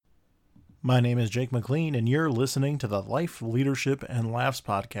My name is Jake McLean, and you're listening to the Life, Leadership, and Laughs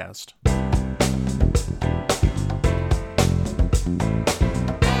podcast.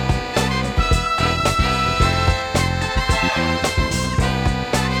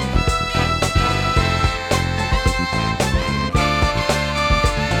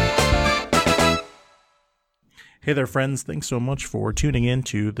 Hey there, friends. Thanks so much for tuning in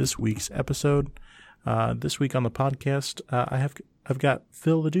to this week's episode. This week on the podcast, I've got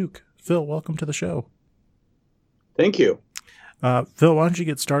Phil the Duke. Phil, welcome to the show. Thank you. Phil, why don't you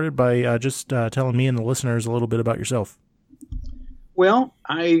get started by just telling me and the listeners a little bit about yourself? Well,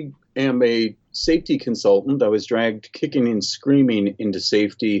 I am a safety consultant. I was dragged kicking and screaming into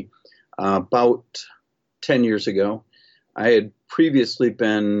safety about 10 years ago. I had previously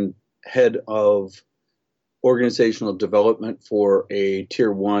been head of organizational development for a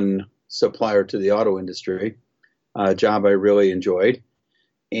tier one supplier to the auto industry, a job I really enjoyed.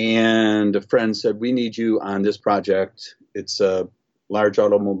 And a friend said, we need you on this project. It's a large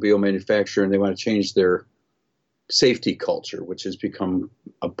automobile manufacturer, and they want to change their safety culture, which has become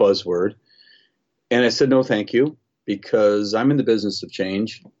a buzzword. And I said, no, thank you, because I'm in the business of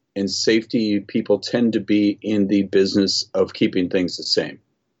change, and safety people tend to be in the business of keeping things the same.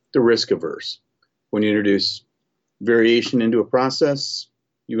 They're risk averse. When you introduce variation into a process,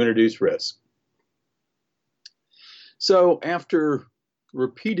 you introduce risk. So after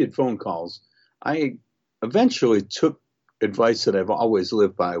repeated phone calls, I eventually took advice that I've always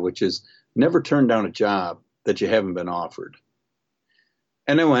lived by, which is never turn down a job that you haven't been offered.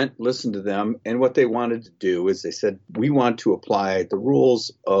 And I went, listened to them, and what they wanted to do is they said, we want to apply the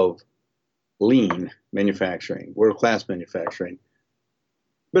rules of lean manufacturing, world-class manufacturing.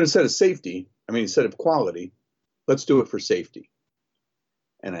 But instead of quality, let's do it for safety.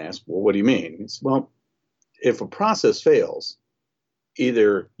 And I asked, well, what do you mean? He said, well, if a process fails,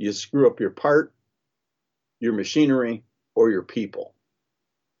 either you screw up your part, your machinery, or your people.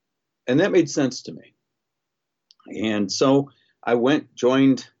 And that made sense to me. And so I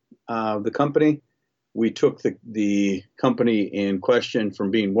joined the company. We took the company in question from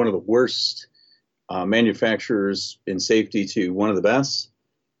being one of the worst manufacturers in safety to one of the best.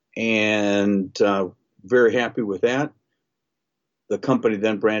 And very happy with that. The company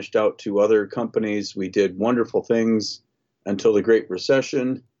then branched out to other companies. We did wonderful things until the Great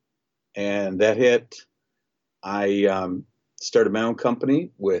Recession, and that hit. I started my own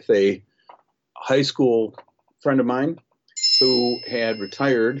company with a high school friend of mine who had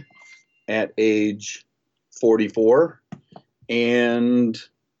retired at age 44 and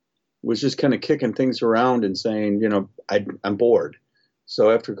was just kind of kicking things around and saying, I'm bored. So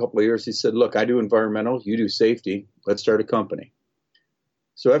after a couple of years, he said, look, I do environmental, you do safety, let's start a company.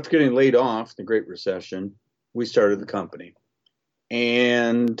 So after getting laid off in the Great Recession, we started the company.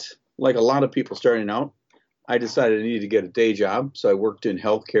 And like a lot of people starting out, I decided I needed to get a day job. So I worked in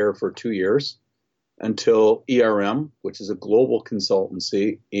healthcare for 2 years until ERM, which is a global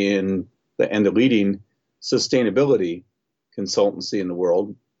consultancy and the leading sustainability consultancy in the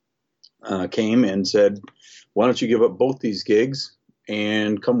world, came and said, why don't you give up both these gigs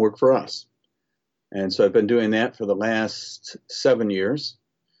and come work for us? And so I've been doing that for the last 7 years,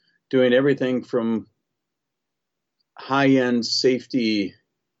 doing everything from high-end safety.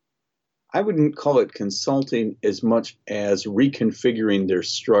 I wouldn't call it consulting as much as reconfiguring their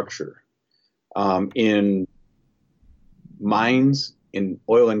structure in mines, in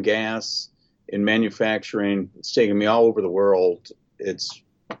oil and gas, in manufacturing. It's taken me all over the world. It's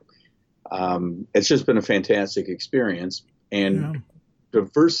just been a fantastic experience, and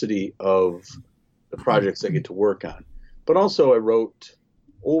diversity of the projects I get to work on. But also I wrote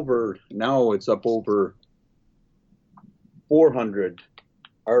now it's up over 400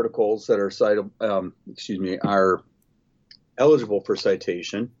 articles that are eligible for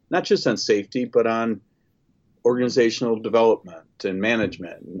citation, not just on safety, but on organizational development and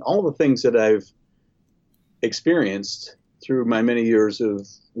management and all the things that I've experienced through my many years of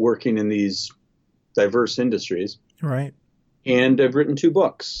working in these diverse industries. Right. And I've written 2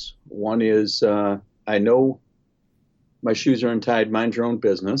 books. One is I Know My Shoes Are Untied, Mind Your Own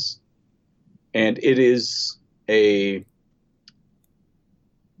Business. And it is a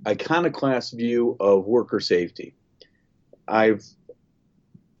iconoclast view of worker safety. I'll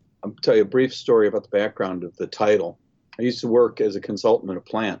tell you a brief story about the background of the title. I used to work as a consultant in a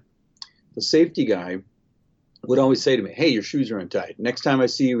plant. The safety guy would always say to me, hey, your shoes are untied. Next time I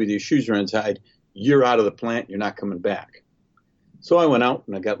see you with your shoes are untied, you're out of the plant, you're not coming back. So I went out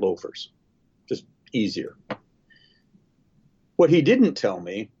and I got loafers. Just easier. What he didn't tell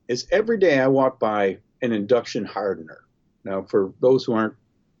me is every day I walk by an induction hardener. Now, for those who aren't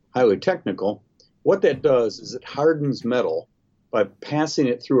highly technical. What that does is it hardens metal by passing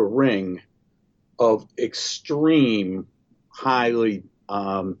it through a ring of extreme, highly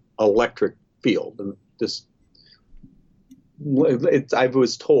electric field. And I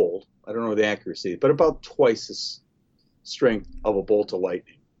was told, I don't know the accuracy, but about twice the strength of a bolt of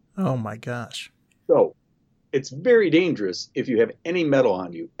lightning. Oh my gosh. So it's very dangerous if you have any metal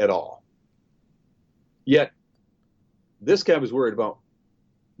on you at all. Yet this guy was worried about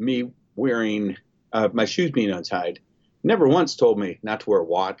me wearing my shoes being untied. Never once told me not to wear a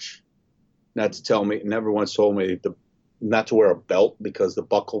watch, never once told me not to wear a belt because the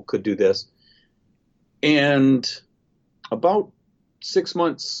buckle could do this. And about 6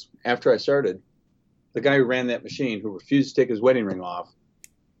 months after I started, the guy who ran that machine, who refused to take his wedding ring off,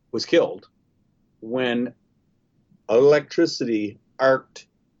 was killed when electricity arced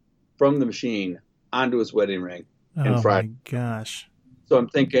from the machine onto his wedding ring and fried. Oh my gosh. So I'm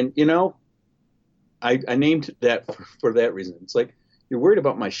thinking, I named that for that reason. It's like, you're worried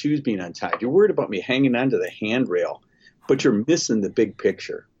about my shoes being untied. You're worried about me hanging onto the handrail, but you're missing the big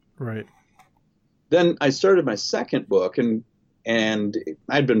picture. Right. Then I started my second book, and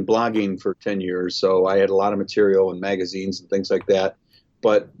I'd been blogging for 10 years, so I had a lot of material in magazines and things like that.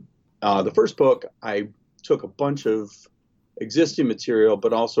 But the first book, I took a bunch of existing material,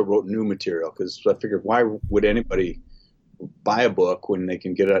 but also wrote new material, because I figured, why would anybody buy a book when they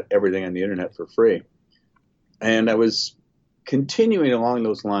can get everything on the internet for free? And I was continuing along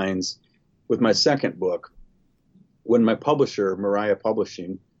those lines with my second book when my publisher, Mariah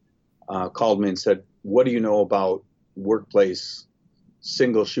Publishing, called me and said, what do you know about workplace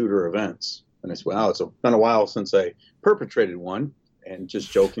single shooter events? And I said, well, it's been a while since I perpetrated one, and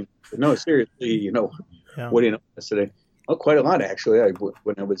just joking. But no, seriously, what do you know? I said, oh, quite a lot, actually.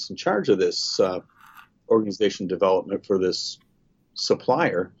 When I was in charge of this organization development for this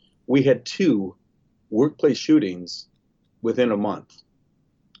supplier, we had 2 workplace shootings within a month.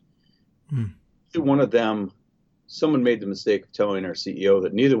 One of them, someone made the mistake of telling our CEO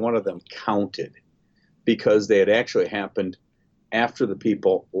that neither one of them counted because they had actually happened after the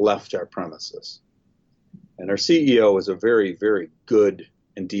people left our premises. And our CEO was a very, very good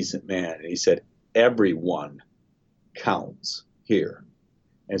and decent man. And he said, everyone counts here.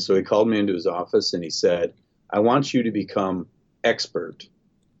 And so he called me into his office and he said, I want you to become expert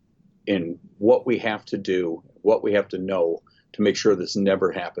in what we have to do, what we have to know to make sure this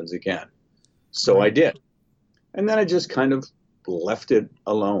never happens again. So I did. And then I just kind of left it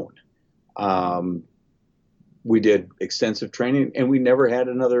alone. We did extensive training and we never had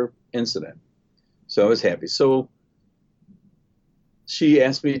another incident. So I was happy. So she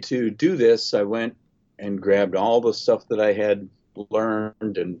asked me to do this. I went and grabbed all the stuff that I had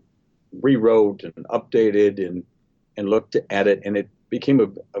learned and rewrote and updated and looked at it. And it became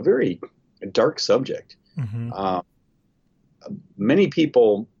a very dark subject. Many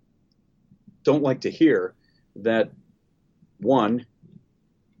people don't like to hear that, one,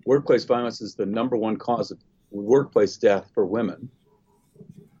 workplace violence is the number one cause of workplace death for women.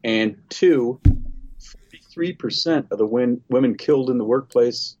 And 2, 43% of the women killed in the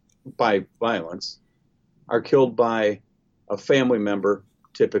workplace by violence are killed by a family member,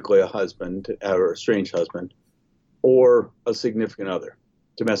 typically a husband or a estranged husband, or a significant other,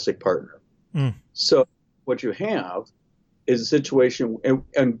 domestic partner. So what you have is a situation,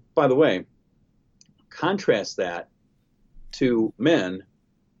 and by the way, contrast that to men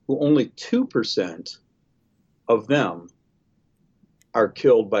who only 2% of them are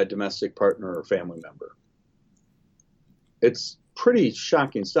killed by a domestic partner or family member. It's pretty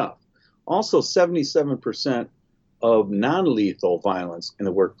shocking stuff. Also, 77% of non-lethal violence in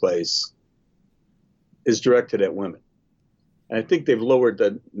the workplace is directed at women. And I think they've lowered,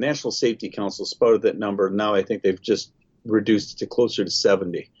 the National Safety Council spotted that number. Now I think they've just reduced it to closer to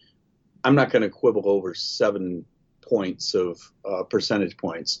 70. I'm not going to quibble over 7 points of percentage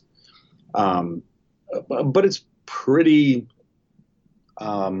points. But it's pretty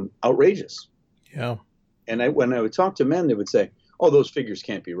outrageous. Yeah. And when I would talk to men, they would say, oh, those figures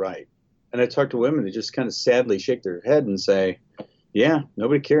can't be right. And I talk to women, they just kind of sadly shake their head and say, yeah,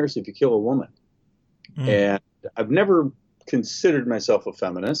 nobody cares if you kill a woman. And I've never considered myself a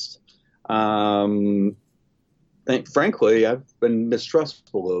feminist. Frankly, I've been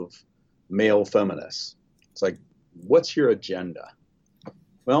mistrustful of male feminists. It's like, what's your agenda?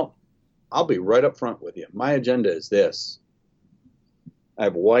 Well, I'll be right up front with you. My agenda is this. I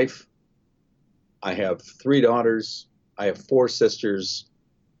have a wife. I have 3 daughters. I have 4 sisters.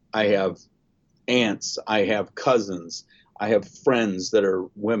 I have aunts. I have cousins. I have friends that are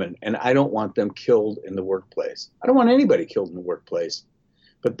women, and I don't want them killed in the workplace. I don't want anybody killed in the workplace.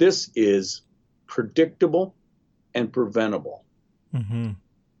 But this is predictable and preventable. Mm-hmm.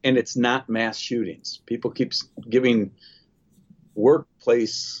 And it's not mass shootings. People keep giving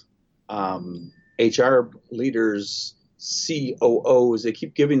workplace HR leaders, COOs, they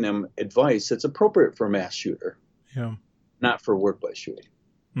keep giving them advice that's appropriate for a mass shooter, not for workplace shooting.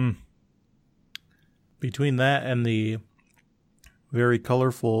 Mm. Between that and the very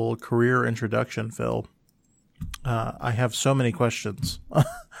colorful career introduction, Phil, I have so many questions.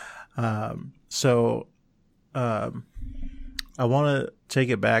 I want to take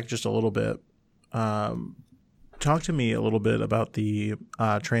it back just a little bit. Talk to me a little bit about the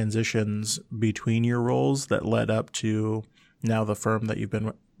transitions between your roles that led up to now the firm that you've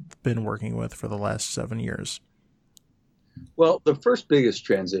been working with for the last 7 years. Well, the first biggest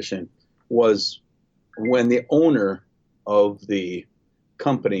transition was when the owner of the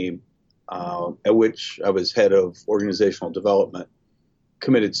company at which I was head of organizational development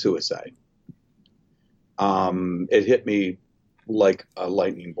committed suicide. It hit me like a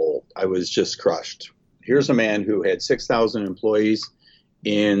lightning bolt. I was just crushed. Here's a man who had 6,000 employees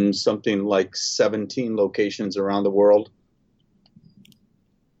in something like 17 locations around the world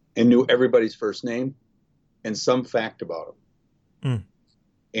and knew everybody's first name and some fact about him. Mm.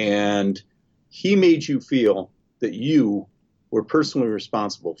 And he made you feel that you were personally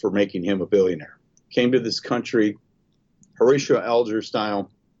responsible for making him a billionaire. Came to this country, Horatio Alger style,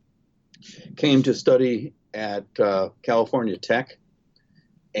 came to study at California Tech,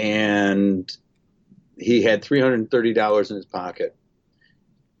 and he had $330 in his pocket,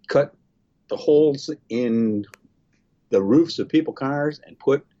 cut the holes in the roofs of people cars and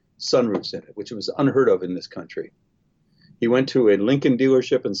put sunroofs in it, which was unheard of in this country. He went to a Lincoln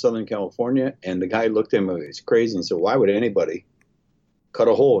dealership in Southern California, and the guy looked at him and he's crazy and said, why would anybody cut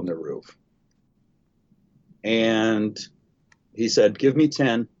a hole in the roof? And he said, give me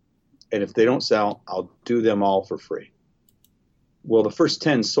 10, and if they don't sell, I'll do them all for free. Well, the first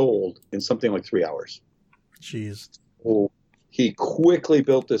 10 sold in something like 3 hours. Jeez. So he quickly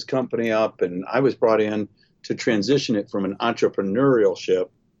built this company up, and I was brought in to transition it from an entrepreneurship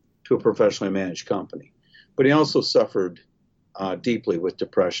to a professionally managed company. But he also suffered deeply with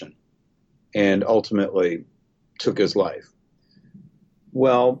depression and ultimately took his life.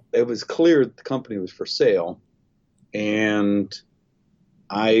 Well, it was clear that the company was for sale, and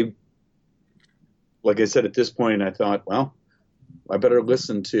like I said, at this point, I thought, well, I better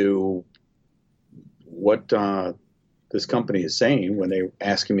listen to what this company is saying when they're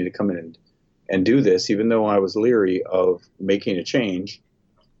asking me to come in and do this, even though I was leery of making a change.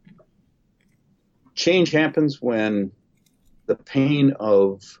 Change happens when the pain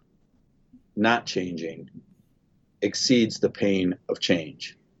of not changing exceeds the pain of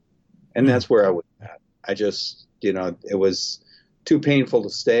change. And that's where I was at. I just, it was too painful to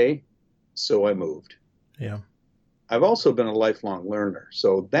stay, so I moved. Yeah. I've also been a lifelong learner,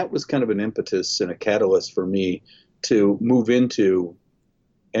 so that was kind of an impetus and a catalyst for me to move into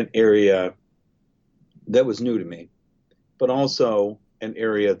an area that was new to me, but also an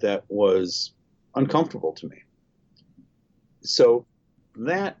area that was uncomfortable to me. So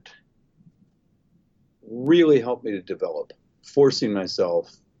that really helped me to develop, forcing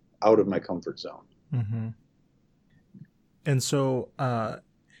myself out of my comfort zone. Mm-hmm. And so,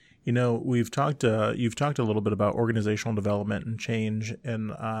 you've talked a little bit about organizational development and change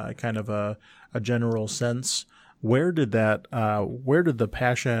in kind of a general sense. Where did your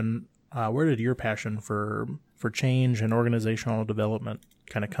passion for change and organizational development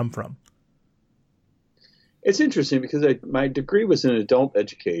kind of come from? It's interesting because my degree was in adult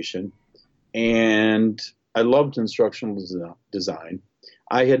education, and I loved instructional design.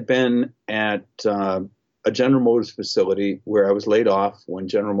 I had been at a General Motors facility where I was laid off when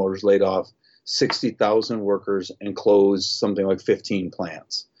General Motors laid off 60,000 workers and closed something like 15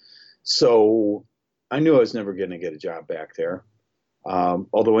 plants. So I knew I was never going to get a job back there.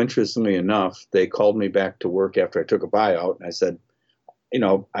 Although interestingly enough, they called me back to work after I took a buyout, and I said,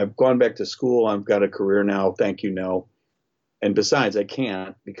 I've gone back to school. I've got a career now. Thank you, no. And besides, I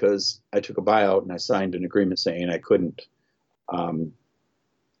can't because I took a buyout and I signed an agreement saying I couldn't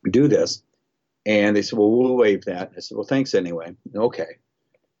do this. And they said, well, we'll waive that. I said, well, thanks anyway. Okay.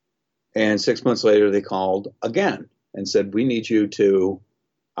 And 6 months later, they called again and said, we need you to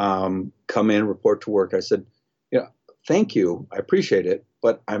come in, report to work. I said, thank you. I appreciate it,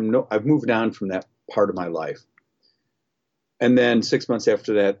 but I've moved on from that part of my life. And then 6 months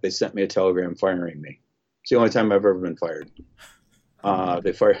after that, they sent me a telegram firing me. It's the only time I've ever been fired.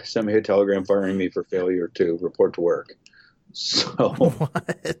 They sent me a telegram firing me for failure to report to work. So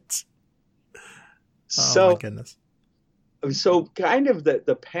what? Oh my goodness. So kind of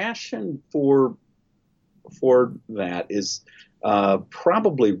the passion for that is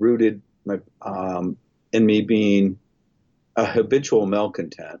probably rooted in me being a habitual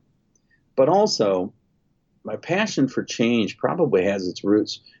malcontent, but also my passion for change probably has its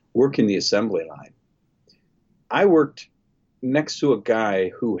roots working the assembly line. I worked next to a guy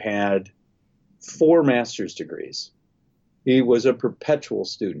who had 4 master's degrees. He was a perpetual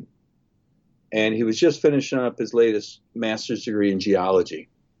student, and he was just finishing up his latest master's degree in geology.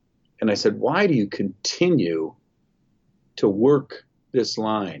 And I said, why do you continue to work this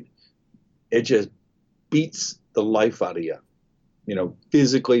line? It just beats the life out of you,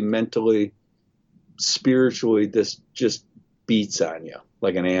 physically, mentally, spiritually. This just beats on you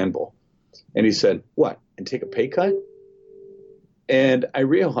like an anvil. And he said, what? And take a pay cut? And I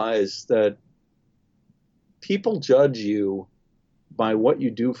realized that people judge you by what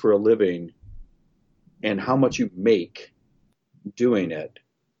you do for a living and how much you make doing it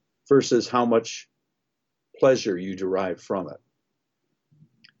versus how much pleasure you derive from it.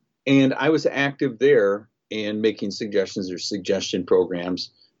 And I was active there in making suggestions or suggestion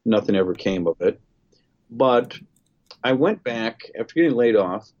programs. Nothing ever came of it. But I went back after getting laid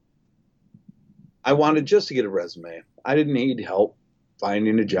off. I wanted just to get a resume. I didn't need help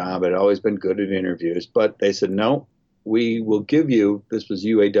finding a job. I'd always been good at interviews. But they said, no, we will give you, this was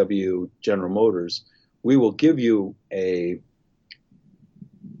UAW General Motors, we will give you a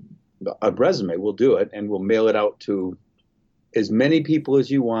resume. We'll do it, and we'll mail it out to as many people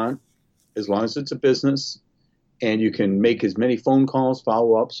as you want, as long as it's a business, and you can make as many phone calls,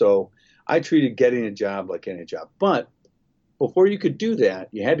 follow up. So I treated getting a job like any job. But before you could do that,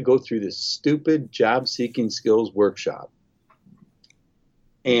 you had to go through this stupid job-seeking skills workshop.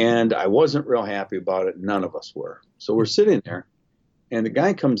 And I wasn't real happy about it. None of us were. So we're sitting there, and the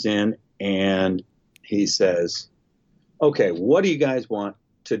guy comes in, and he says, okay, what do you guys want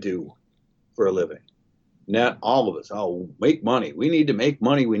to do for a living? Not all of us. Oh, make money. We need to make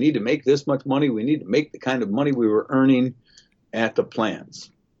money. We need to make this much money. We need to make the kind of money we were earning at the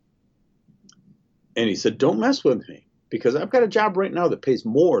plants. And he said, don't mess with me, because I've got a job right now that pays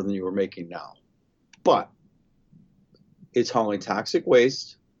more than you were making now. But it's hauling toxic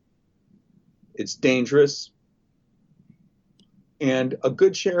waste. It's dangerous. And a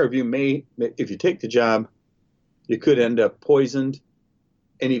good share of you may, if you take the job, you could end up poisoned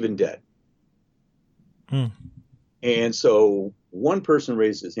and even dead. And so one person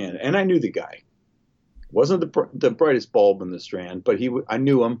raised his hand, and I knew the guy. Wasn't the brightest bulb in the strand, but I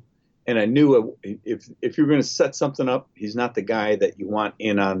knew him, and I knew if you're going to set something up, he's not the guy that you want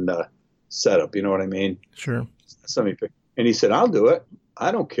in on the setup. You know what I mean? Sure. And he said, I'll do it.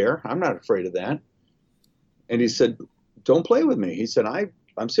 I don't care. I'm not afraid of that. And he said, don't play with me. He said,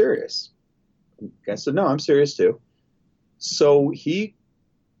 I'm serious. I said, no, I'm serious too. So he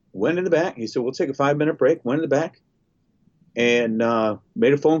went in the back. He said, we'll take a 5-minute break. Went in the back and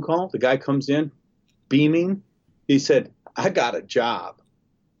made a phone call. The guy comes in beaming. He said, I got a job.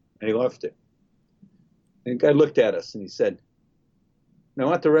 And he left it. And the guy looked at us and he said, I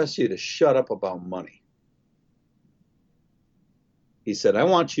want the rest of you to shut up about money. He said, I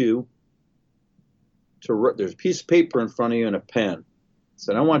want you to, there's a piece of paper in front of you and a pen. He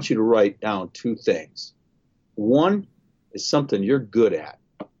said, I want you to write down 2 things. One is something you're good at.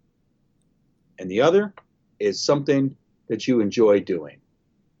 And the other is something that you enjoy doing.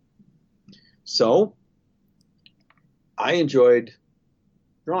 So I enjoyed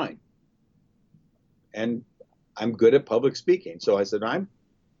drawing. And I'm good at public speaking. So I said, I'm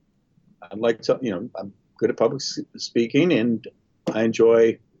good at public speaking, and I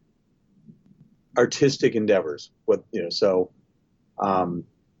enjoy artistic endeavors.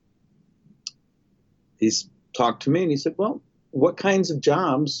 He's talked to me and he said, well, what kinds of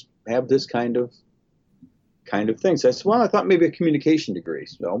jobs have this kind of things? I said, well, I thought maybe a communication degree.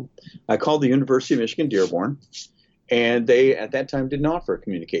 So I called the University of Michigan Dearborn, and they at that time didn't offer a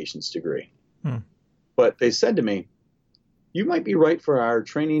communications degree. But they said to me, you might be right for our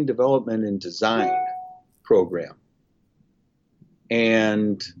training, development, and design program.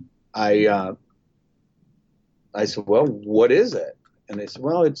 And I said, well, what is it? And they said,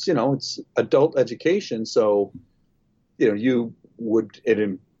 well, it's adult education. So,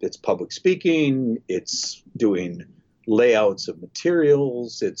 it's public speaking, it's doing layouts of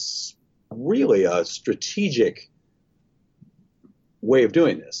materials. It's really a strategic way of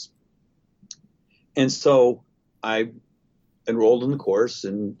doing this. And so I enrolled in the course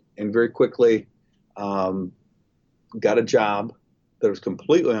and very quickly got a job that I was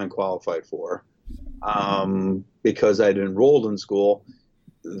completely unqualified for because I'd enrolled in school.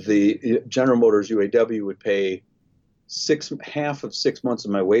 The General Motors UAW would pay half of 6 months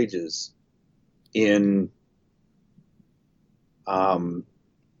of my wages in on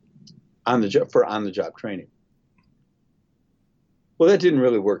the job training. Well, that didn't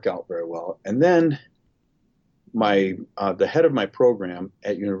really work out very well. And then the head of my program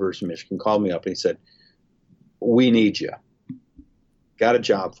at University of Michigan called me up and he said, "We need you. Got a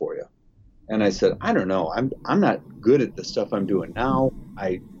job for you." And I said, "I don't know. I'm not good at the stuff I'm doing now.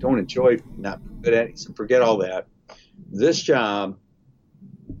 I don't enjoy not being good at it." He said, "Forget all that. This job,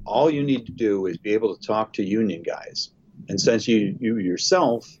 all you need to do is be able to talk to union guys. And since you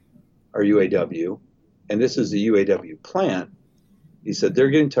yourself are UAW, and this is the UAW plant," he said, "they're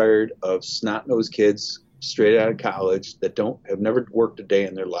getting tired of snot-nosed kids straight out of college that have never worked a day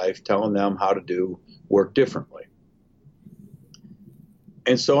in their life telling them how to do work differently."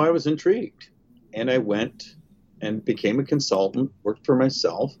 And so I was intrigued, and I went and became a consultant, worked for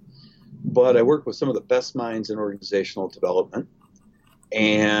myself, but I worked with some of the best minds in organizational development,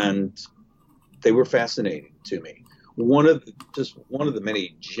 and they were fascinating to me. One of the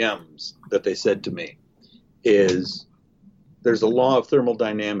many gems that they said to me is, there's a law of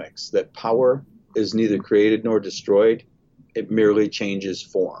thermodynamics that power is neither created nor destroyed. It merely changes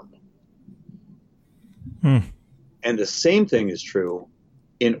form. And the same thing is true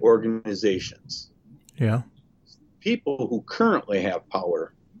in organizations. Yeah. People who currently have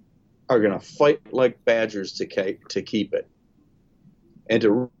power are going to fight like badgers to keep it. And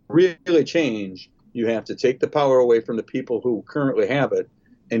to really change, you have to take the power away from the people who currently have it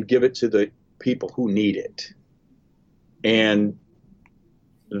and give it to the people who need it. And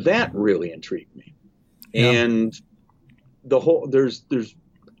that really intrigued me. Yeah. And I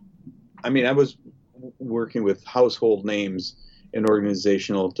was working with household names in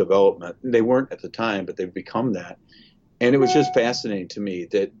organizational development. They weren't at the time, but they've become that. And it was just fascinating to me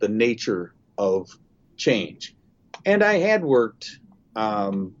that the nature of change. And I had worked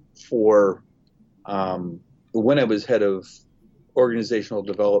for when I was head of organizational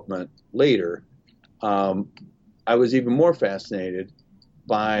development later, I was even more fascinated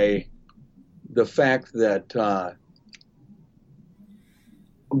by the fact that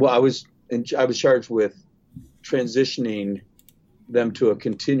I was charged with transitioning them to a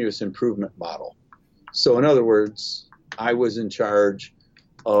continuous improvement model. So in other words, I was in charge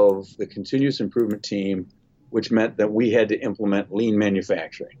of the continuous improvement team, which meant that we had to implement lean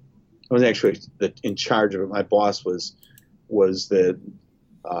manufacturing. I was actually in charge of it. My boss was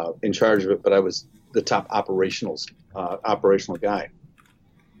in charge of it, but I was the top operational guy.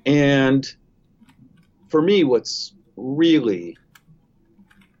 And for me, what's really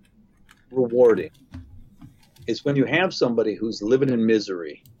rewarding is when you have somebody who's living in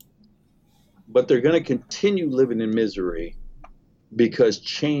misery, but they're going to continue living in misery because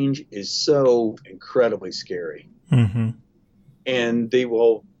change is so incredibly scary. Mm-hmm. And they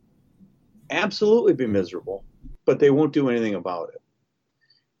will absolutely be miserable, but they won't do anything about it.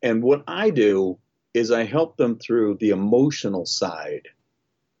 And what I do is I help them through the emotional side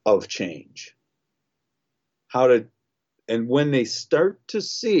of change. And when they start to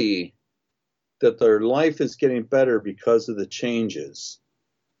see that their life is getting better because of the changes,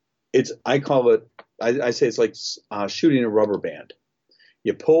 I say it's like shooting a rubber band.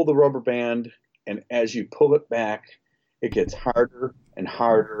 You pull the rubber band, and as you pull it back, it gets harder and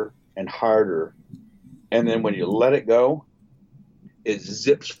harder and harder. And then when you let it go, it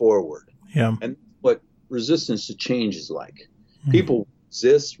zips forward. Yeah. And what resistance to change is like. Mm-hmm. People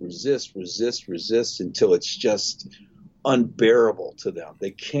resist until it's just unbearable to them.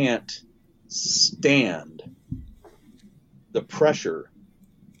 They can't stand the pressure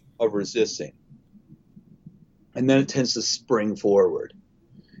of resisting. And then it tends to spring forward.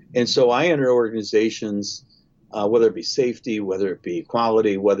 And so I enter organizations, whether it be safety, whether it be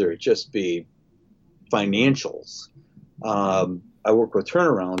quality, whether it just be financials. I work with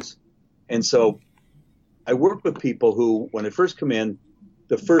turnarounds. And so I work with people who, when they first come in,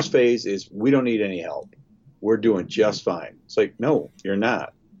 the first phase is, we don't need any help. We're doing just fine. It's like, no, you're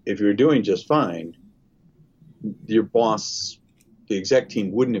not. If you're doing just fine, your boss, the exec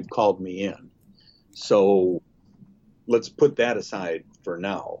team, wouldn't have called me in. So let's put that aside for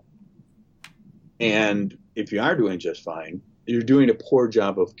now. And if you are doing just fine, you're doing a poor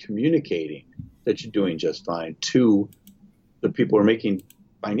job of communicating that you're doing just fine to the people who are making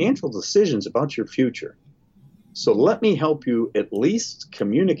financial decisions about your future. So let me help you at least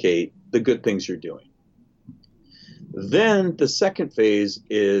communicate the good things you're doing. Then the second phase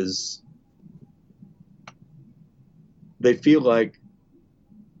is they feel like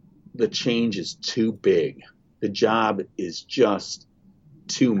the change is too big. The job is just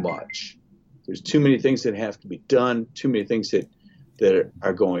too much. There's too many things that have to be done, too many things that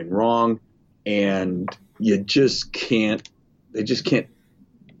are going wrong, and they just can't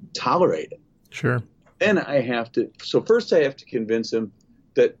tolerate it. Sure. Then first I have to convince them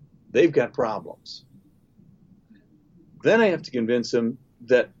that they've got problems. Then I have to convince them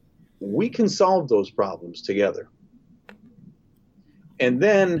that we can solve those problems together. And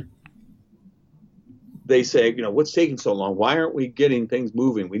then they say, what's taking so long? Why aren't we getting things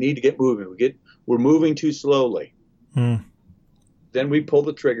moving? We need to get moving. We're moving too slowly. Mm. Then we pull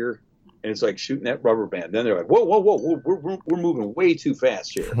the trigger, and it's like shooting that rubber band. Then they're like, whoa, we're moving way too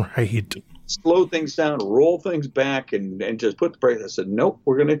fast here. Right. Slow things down, roll things back, and just put the brake. I said, nope,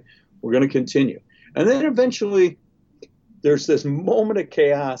 we're gonna continue. And then eventually there's this moment of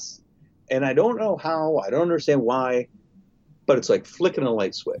chaos, and I don't know how, I don't understand why, but it's like flicking a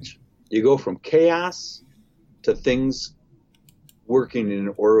light switch. You go from chaos to things working in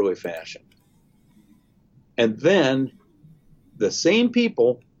an orderly fashion. And then the same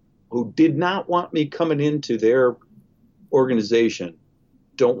people who did not want me coming into their organization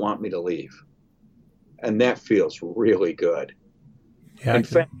don't want me to leave. And that feels really good. Yeah, in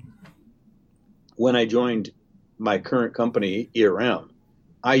fact, when I joined my current company, ERM,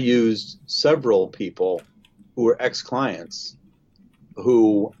 I used several people who were ex-clients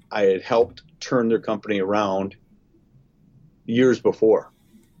who I had helped turn their company around years before.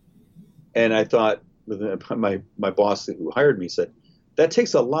 And I thought, my boss who hired me said, that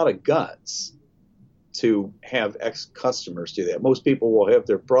takes a lot of guts to have ex-customers do that. Most people will have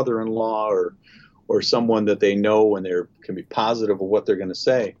their brother-in-law or someone that they know, and they can be positive of what they're going to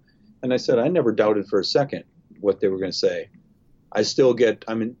say. And I said, I never doubted for a second what they were going to say.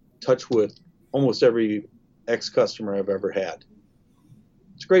 I'm in touch with almost every ex-customer I've ever had.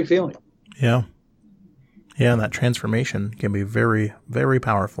 It's a great feeling. Yeah. Yeah, and that transformation can be very, very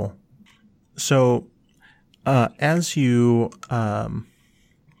powerful. So, as you were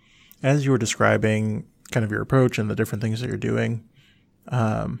describing kind of your approach and the different things that you're doing,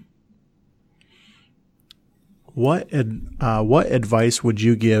 what advice would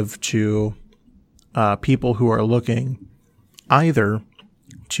you give to people who are looking either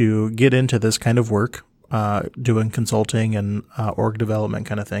to get into this kind of work, doing consulting and org development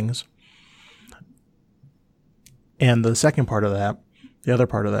kind of things? And the second part of that, the other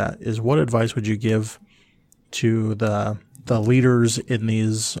part of that, is what advice would you give to the leaders in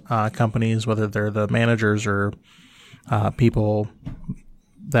these companies, whether they're the managers or people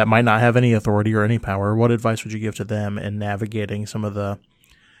that might not have any authority or any power? What advice would you give to them in navigating some of the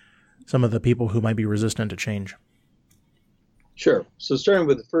people who might be resistant to change? Sure. So starting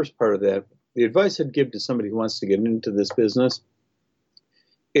with the first part of that, the advice I'd give to somebody who wants to get into this business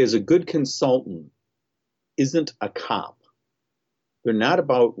is a good consultant isn't a cop. They're not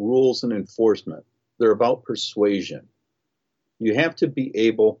about rules and enforcement. They're about persuasion. You have to be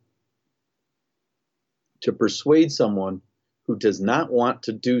able to persuade someone who does not want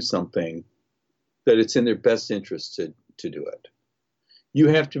to do something that it's in their best interest to do it. You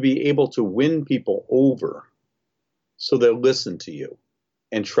have to be able to win people over so they'll listen to you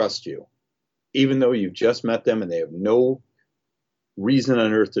and trust you, even though you've just met them and they have no reason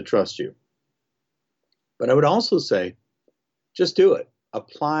on earth to trust you. But I would also say, just do it.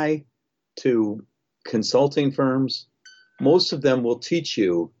 Apply to consulting firms. Most of them will teach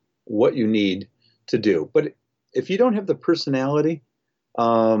you what you need to do. But if you don't have the personality,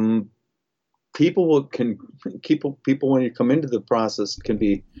 people when you come into the process can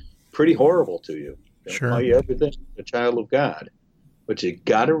be pretty horrible to you. They'll Sure. call you everything, a child of God. But you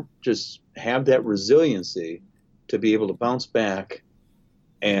got to just have that resiliency to be able to bounce back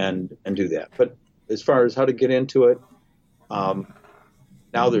and do that. But as far as how to get into it,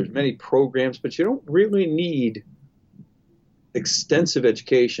 now there's many programs, but you don't really need extensive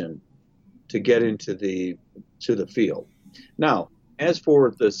education to get into the field. Now, as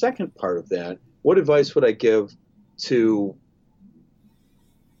for the second part of that, what advice would I give to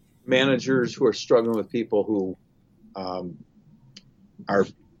managers who are struggling with people who are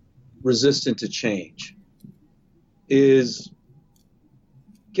resistant to change? Is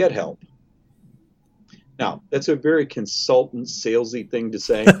get help. Now, that's a very consultant, salesy thing to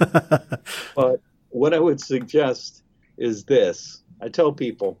say, but what I would suggest is this. I tell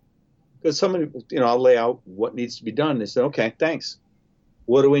people, because somebody, I'll lay out what needs to be done. They say, okay, thanks.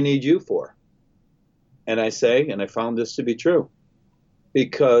 What do we need you for? And I say, and I found this to be true,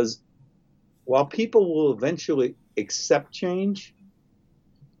 because while people will eventually accept change,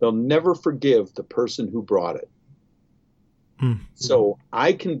 they'll never forgive the person who brought it. So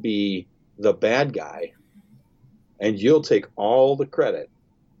I can be the bad guy, and you'll take all the credit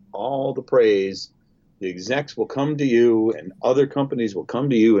all the praise. The execs will come to you and other companies will come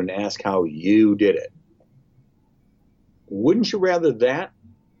to you and ask how you did it. Wouldn't you rather that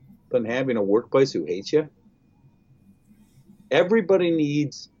than having a workplace who hates you? Everybody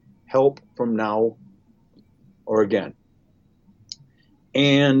needs help from now or again.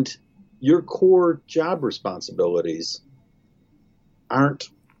 And your core job responsibilities aren't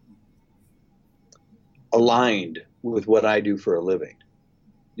aligned with what I do for a living.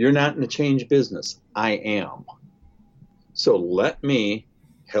 You're not in the change business. I am. So let me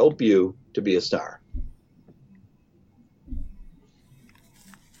help you to be a star.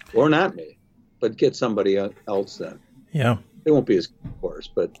 Or not me, but get somebody else then. Yeah. It won't be as good, of course,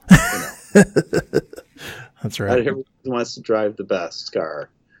 but you know. That's right. Not everyone wants to drive the best car.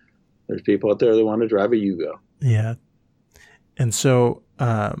 There's people out there that want to drive a Yugo. Yeah. And so,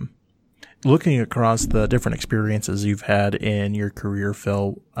 looking across the different experiences you've had in your career,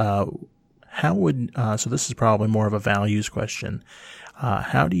 Phil, how would, so this is probably more of a values question.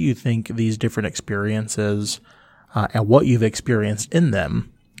 How do you think these different experiences, and what you've experienced in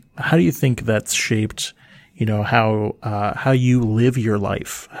them, how do you think that's shaped, you know, how you live your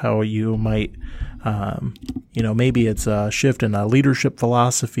life, how you might, you know, maybe it's a shift in a leadership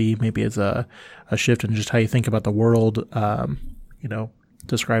philosophy, maybe it's a shift in just how you think about the world, you know,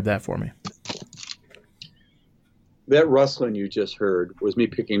 describe that for me. That rustling you just heard was me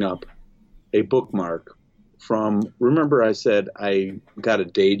picking up a bookmark from, remember I said I got a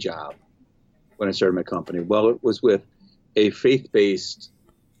day job when I started my company. Well, it was with a faith-based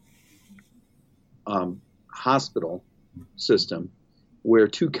hospital system where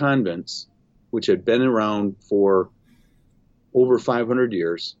two convents, which had been around for over 500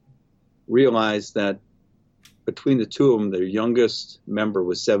 years, realized that between the two of them, their youngest member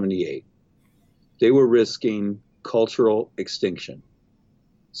was 78. They were risking cultural extinction.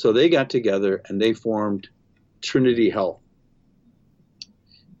 So they got together and they formed Trinity Health.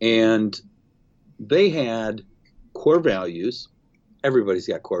 And they had core values. Everybody's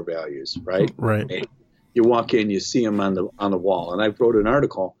got core values, right? Right. And you walk in, you see them on the wall. And I wrote an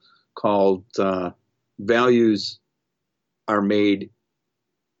article called Values Are Made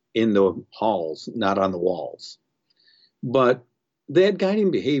in the Halls, Not on the Walls. But they had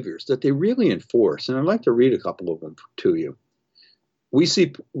guiding behaviors that they really enforce. And I'd like to read a couple of them to you. We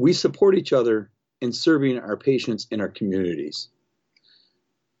support each other in serving our patients in our communities.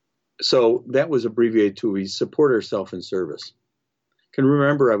 So that was abbreviated to we support ourselves in service. I can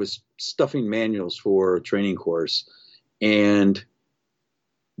remember I was stuffing manuals for a training course, and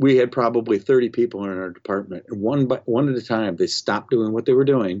we had probably 30 people in our department. And one at a time, they stopped doing what they were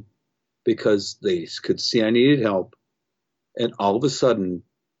doing because they could see I needed help. And all of a sudden,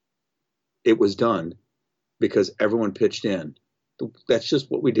 it was done because everyone pitched in. That's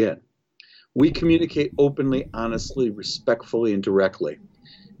just what we did. We communicate openly, honestly, respectfully, and directly.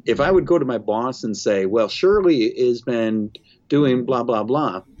 If I would go to my boss and say, well, Shirley has been doing blah, blah,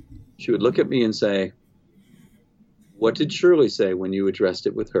 blah, she would look at me and say, what did Shirley say when you addressed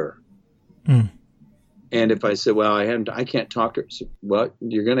it with her? Mm. And if I said, well, I can't talk to her, so, well,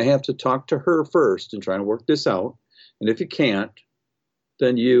 you're going to have to talk to her first and try to work this out. And if you can't,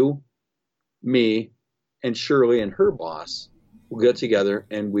 then you, me, and Shirley and her boss will get together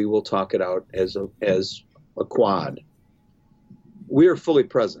and we will talk it out as a quad. We are fully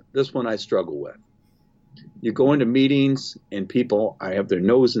present. This one I struggle with. You go into meetings and people, I have their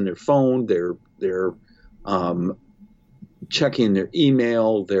nose in their phone. They're checking their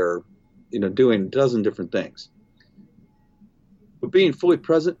email. They're, doing a dozen different things. What being fully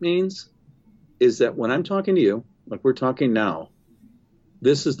present means is that when I'm talking to you, like we're talking now,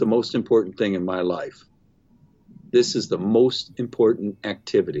 this is the most important thing in my life. This is the most important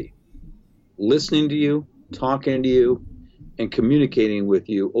activity. Listening to you, talking to you, and communicating with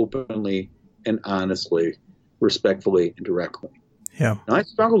you openly and honestly, respectfully and directly. Yeah. Now, I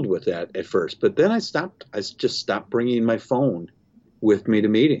struggled with that at first, but then I just stopped bringing my phone with me to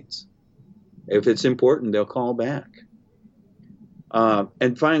meetings. If it's important, they'll call back.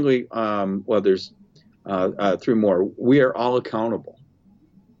 And finally, there's three more. We are all accountable.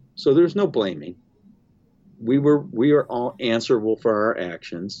 So there's no blaming. We are all answerable for our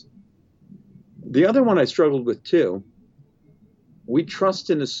actions. The other one I struggled with too, we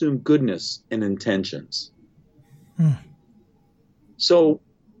trust and assume goodness and intentions. So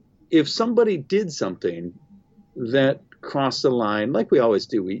if somebody did something that crossed the line, like we always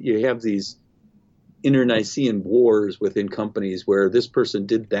do, you have these internecine wars within companies where this person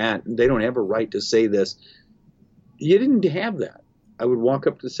did that and they don't have a right to say this. You didn't have that. I would walk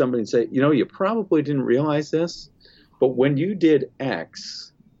up to somebody and say, you probably didn't realize this, but when you did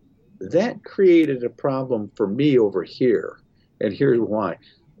X, that created a problem for me over here. And here's why.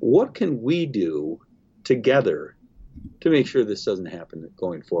 What can we do together to make sure this doesn't happen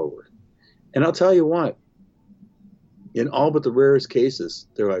going forward? And I'll tell you what, in all but the rarest cases,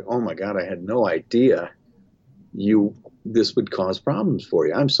 they're like, oh my God, I had no idea this would cause problems for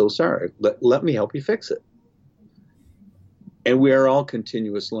you. I'm so sorry. Let me help you fix it. And we are all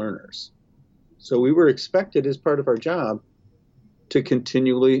continuous learners. So we were expected as part of our job to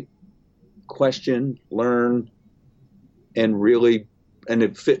continually question, learn, and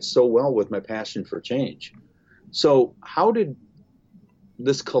it fits so well with my passion for change. So how did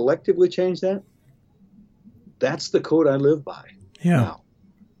this collectively change that? That's the code I live by now.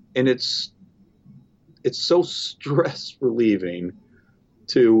 And it's so stress relieving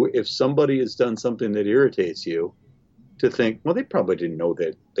if somebody has done something that irritates you, to think, well, they probably didn't know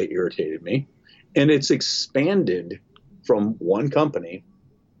that they irritated me. And it's expanded from one company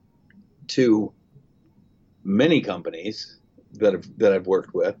to many companies that I've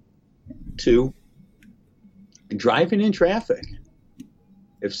worked with, to driving in traffic.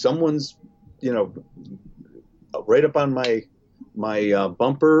 If someone's, right up on my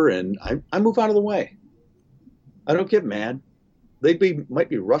bumper, and I move out of the way. I don't get mad. Might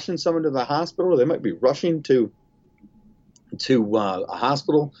be rushing someone to the hospital. Or they might be rushing to a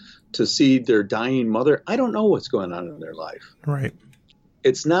hospital to see their dying mother. I don't know what's going on in their life. Right.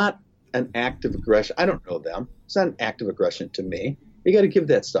 It's not an act of aggression. I don't know them. It's not an act of aggression to me. You got to give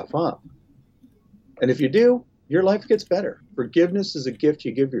that stuff up. And if you do, your life gets better. Forgiveness is a gift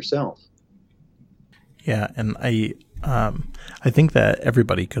you give yourself. Yeah, and I think that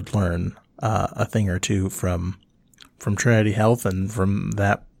everybody could learn a thing or two from Trinity Health and from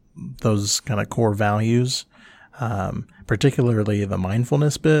those kind of core values. Particularly the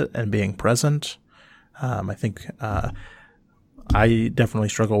mindfulness bit and being present. I think I definitely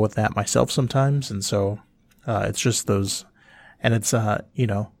struggle with that myself sometimes, and so it's just those, and it's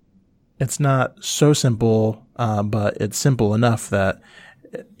it's not so simple, but it's simple enough that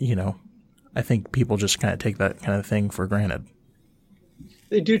I think people just kind of take that kind of thing for granted.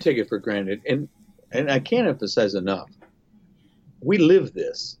 They do take it for granted, and I can't emphasize enough. We live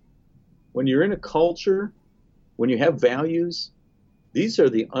this. When you're in a culture, when you have values, these are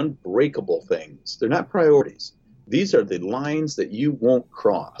the unbreakable things. They're not priorities. These are the lines that you won't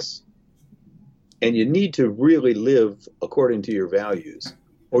cross. And you need to really live according to your values,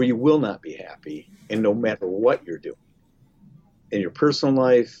 or you will not be happy, and no matter what you're doing. In your personal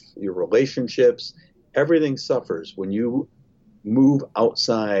life, your relationships, everything suffers when you move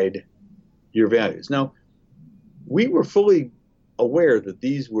outside your values. Now, we were fully aware that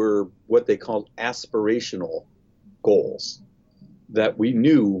these were what they called aspirational goals, that we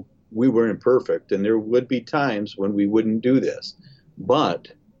knew we were imperfect and there would be times when we wouldn't do this, but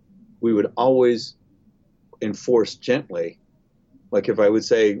we would always enforce gently. Like if I would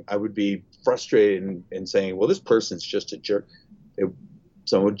say, I would be frustrated and saying, well, this person's just a jerk.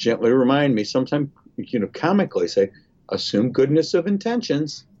 Someone would gently remind me, sometimes, comically say, assume goodness of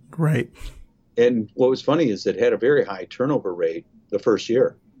intentions. Right. And what was funny is it had a very high turnover rate the first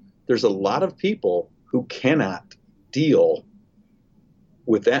year. There's a lot of people who cannot deal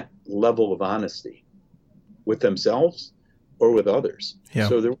with that level of honesty with themselves or with others. Yeah.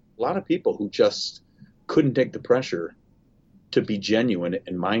 So there were a lot of people who just couldn't take the pressure to be genuine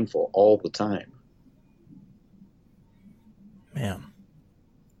and mindful all the time. Man.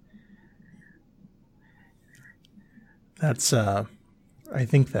 That's I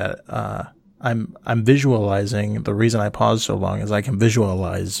think that I'm visualizing. The reason I pause so long is I can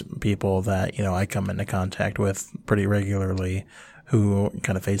visualize people that I come into contact with pretty regularly who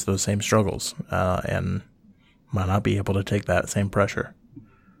kind of face those same struggles and might not be able to take that same pressure.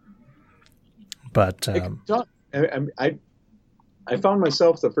 But I found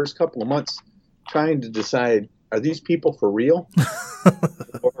myself the first couple of months trying to decide, are these people for real?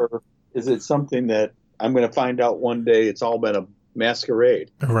 Or is it something that I'm going to find out one day it's all been a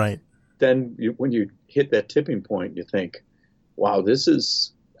masquerade? Right. Then when you hit that tipping point, you think, wow, this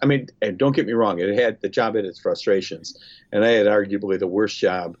is, and don't get me wrong, the job had its frustrations. And I had arguably the worst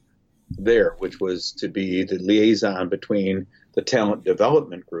job there, which was to be the liaison between the talent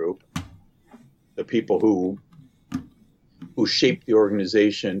development group, the people who shape the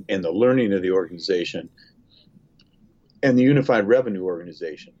organization and the learning of the organization, and the unified revenue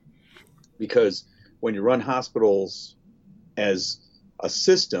organization. Because when you run hospitals as a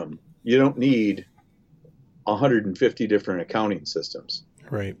system, you don't need 150 different accounting systems.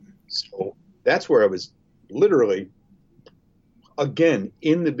 Right. So that's where I was literally, again,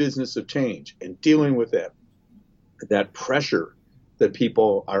 in the business of change and dealing with that pressure that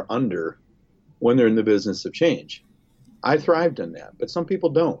people are under when they're in the business of change. I thrived in that, but some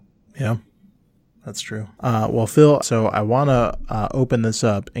people don't. Yeah, that's true. Well, Phil, so I want to open this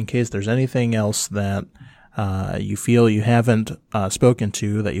up in case there's anything else that you feel you haven't spoken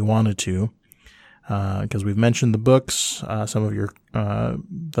to that you wanted to, because we've mentioned the books, some of your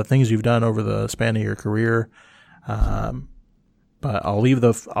the things you've done over the span of your career. But I'll leave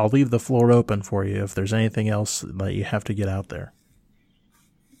the floor open for you if there's anything else that you have to get out there.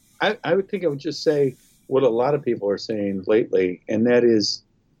 I would think I would just say what a lot of people are saying lately, and that is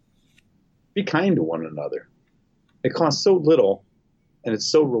be kind to one another. It costs so little, and it's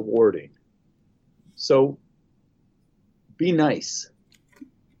so rewarding. So be nice.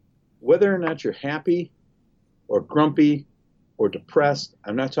 Whether or not you're happy or grumpy or depressed,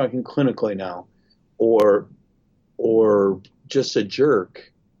 I'm not talking clinically now, or just a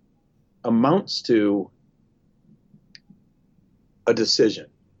jerk, amounts to a decision.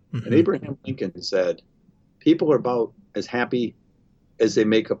 Mm-hmm. And Abraham Lincoln said, people are about as happy as they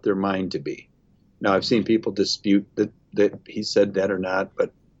make up their mind to be. Now, I've seen people dispute that he said that or not,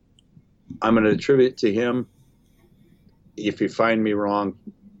 but I'm going to attribute it to him. If you find me wrong,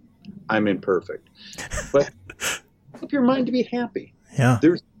 I'm imperfect. But make up your mind to be happy. Yeah.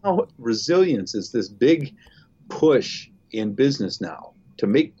 There's now resilience is this big push in business now to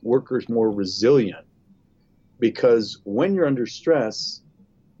make workers more resilient, because when you're under stress,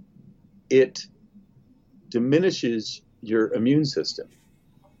 it diminishes your immune system.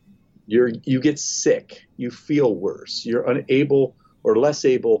 You get sick, you feel worse, you're unable or less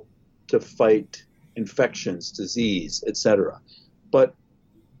able to fight infections, disease, etc. But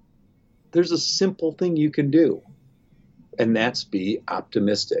there's a simple thing you can do, and that's be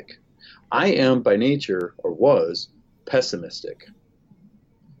optimistic. I am by nature, or was, pessimistic.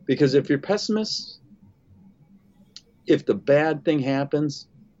 Because if you're pessimist, if the bad thing happens,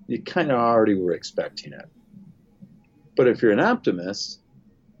 you kind of already were expecting it. But if you're an optimist,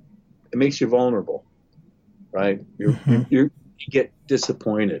 it makes you vulnerable, right? You get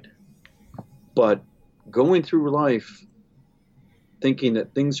disappointed. But going through life thinking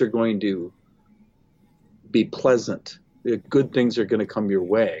that things are going to be pleasant, that good things are going to come your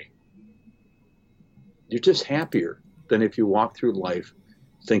way, you're just happier than if you walk through life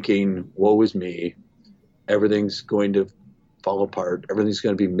thinking, woe is me, everything's going to fall apart, everything's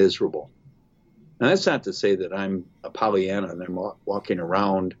going to be miserable. Now, that's not to say that I'm a Pollyanna and I'm walking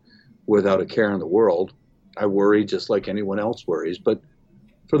around without a care in the world. I worry just like anyone else worries, but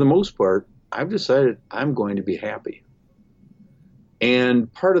for the most part, I've decided I'm going to be happy.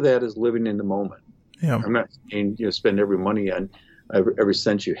 And part of that is living in the moment. Yeah. I'm not saying spend every money on every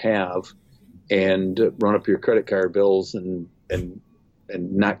cent you have and run up your credit card bills and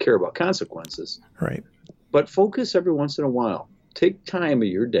not care about consequences. Right. But focus every once in a while. Take time of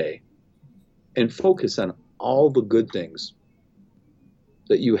your day and focus on all the good things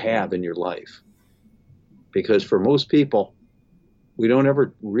that you have in your life. Because for most people, we don't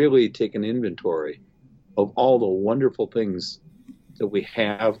ever really take an inventory of all the wonderful things that we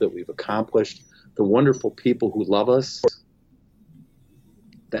have, that we've accomplished, the wonderful people who love us.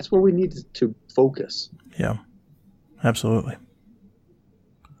 That's where we need to focus. Yeah, absolutely.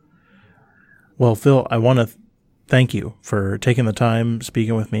 Well, Phil, I want to thank you for taking the time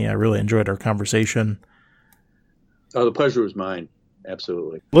speaking with me. I really enjoyed our conversation. Oh, the pleasure was mine.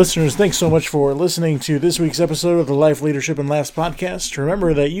 Absolutely. Listeners, thanks so much for listening to this week's episode of the Life, Leadership, and Laughs podcast.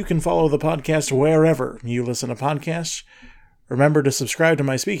 Remember that you can follow the podcast wherever you listen to podcasts. Remember to subscribe to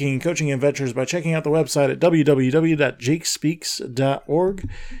my speaking and coaching adventures by checking out the website at www.jakespeaks.org.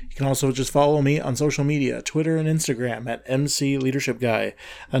 You can also just follow me on social media, Twitter and Instagram at MC Leadership Guy.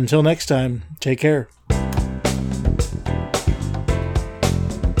 Until next time, take care.